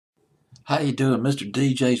How you doing? Mr.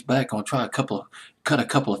 DJ's back. Gonna try cut a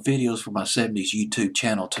couple of videos for my 70s YouTube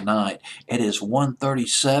channel tonight. It is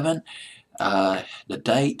 1:37. The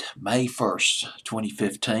date, May 1st,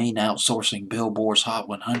 2015. Outsourcing Billboard's Hot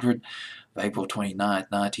 100 of April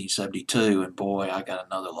 29th, 1972. And boy, I got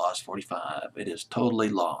another Lost 45. It is totally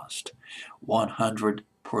lost. 100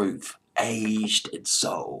 proof. Aged in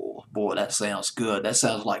soul. Boy, that sounds good. That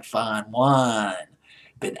sounds like fine wine.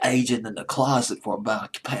 Been aging in the closet for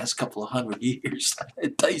about the past couple of 100 years.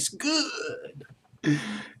 It tastes good.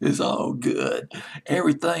 It's all good.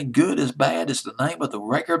 Everything Good is Bad is the name of the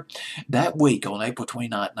record. That week on April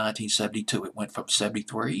 29, 1972, it went from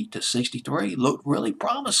 73 to 63. Looked really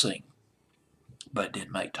promising, but it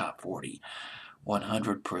didn't make top 40.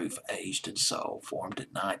 100 Proof Aged in Soul, formed in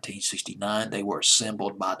 1969. They were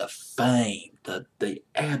assembled by the famed, the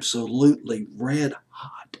absolutely red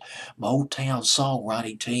hot Motown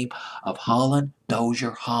songwriting team of Holland, Dozier,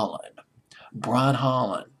 Holland, Brian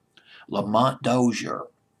Holland, Lamont Dozier,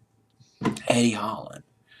 Eddie Holland.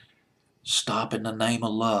 Stop in the Name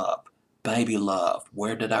of Love, Baby Love,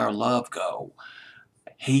 Where Did Our Love Go,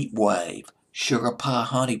 Heat Wave, Sugar Pie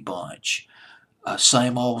Honey Bunch,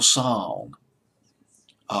 Same Old Song,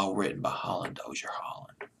 all written by Holland Dozier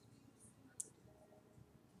Holland.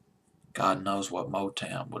 God knows what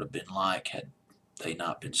Motown would have been like had they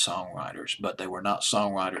not been songwriters, but they were not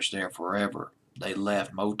songwriters there forever. They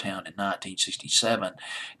left Motown in 1967.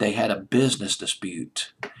 They had a business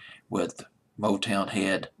dispute with Motown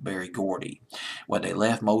head Berry Gordy. When they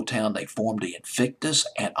left Motown, they formed the Invictus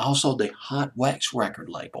and also the Hot Wax record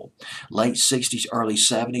label. Late 60s, early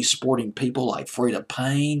 70s, sporting people like Freda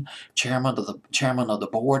Payne, chairman of the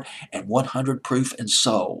board, and 100 Proof and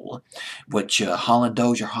Soul, which Holland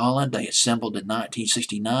Dozier Holland they assembled in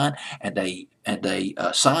 1969, and they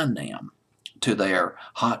signed them to their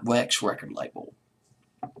Hot Wax record label.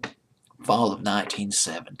 Fall of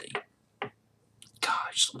 1970.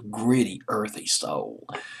 Gosh, some gritty, earthy soul.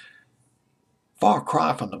 Far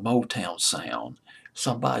cry from the Motown sound.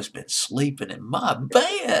 Somebody's been sleeping in my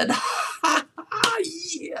bed.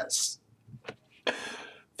 Yes.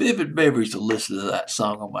 Vivid memories to listen to that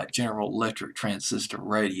song on my General Electric transistor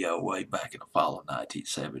radio way back in the fall of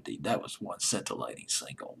 1970. That was one scintillating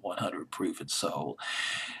single, 100 Proof and Soul.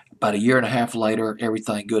 About a year and a half later,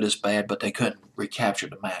 Everything Good is Bad, but they couldn't recapture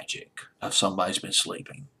the magic of Somebody's Been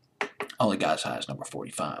Sleeping. Only got as high as number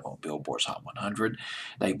 45 on Billboard's Hot 100.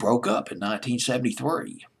 They broke up in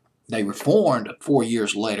 1973. They reformed 4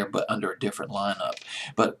 years later, but under a different lineup.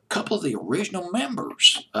 But a couple of the original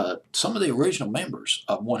members, some of the original members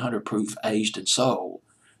of 100 Proof Aged in Soul,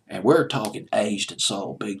 and we're talking Aged in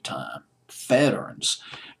Soul big time, veterans,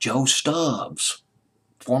 Joe Stubbs,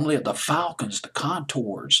 formerly of the Falcons, the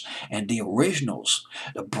Contours, and the Originals,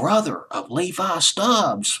 the brother of Levi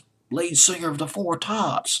Stubbs, lead singer of the Four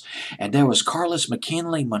Tops. And there was Carlos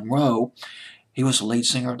McKinley Monroe. He was the lead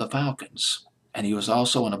singer of the Falcons. And he was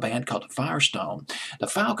also in a band called the Firestone. The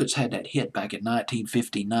Falcons had that hit back in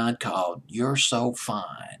 1959 called You're So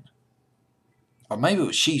Fine. Or maybe it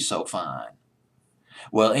was She's So Fine.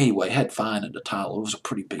 Well, anyway, it had Fine in the title. It was a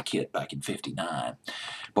pretty big hit back in 59.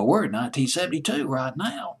 But we're in 1972 right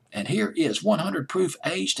now. And here is 100 Proof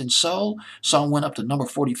Aged in Soul. Song went up to number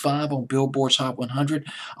 45 on Billboard's Hot 100.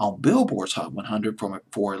 On Billboard's Hot 100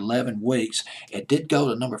 for 11 weeks. It did go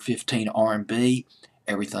to number 15 R&B.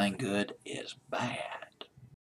 Everything Good is Bad.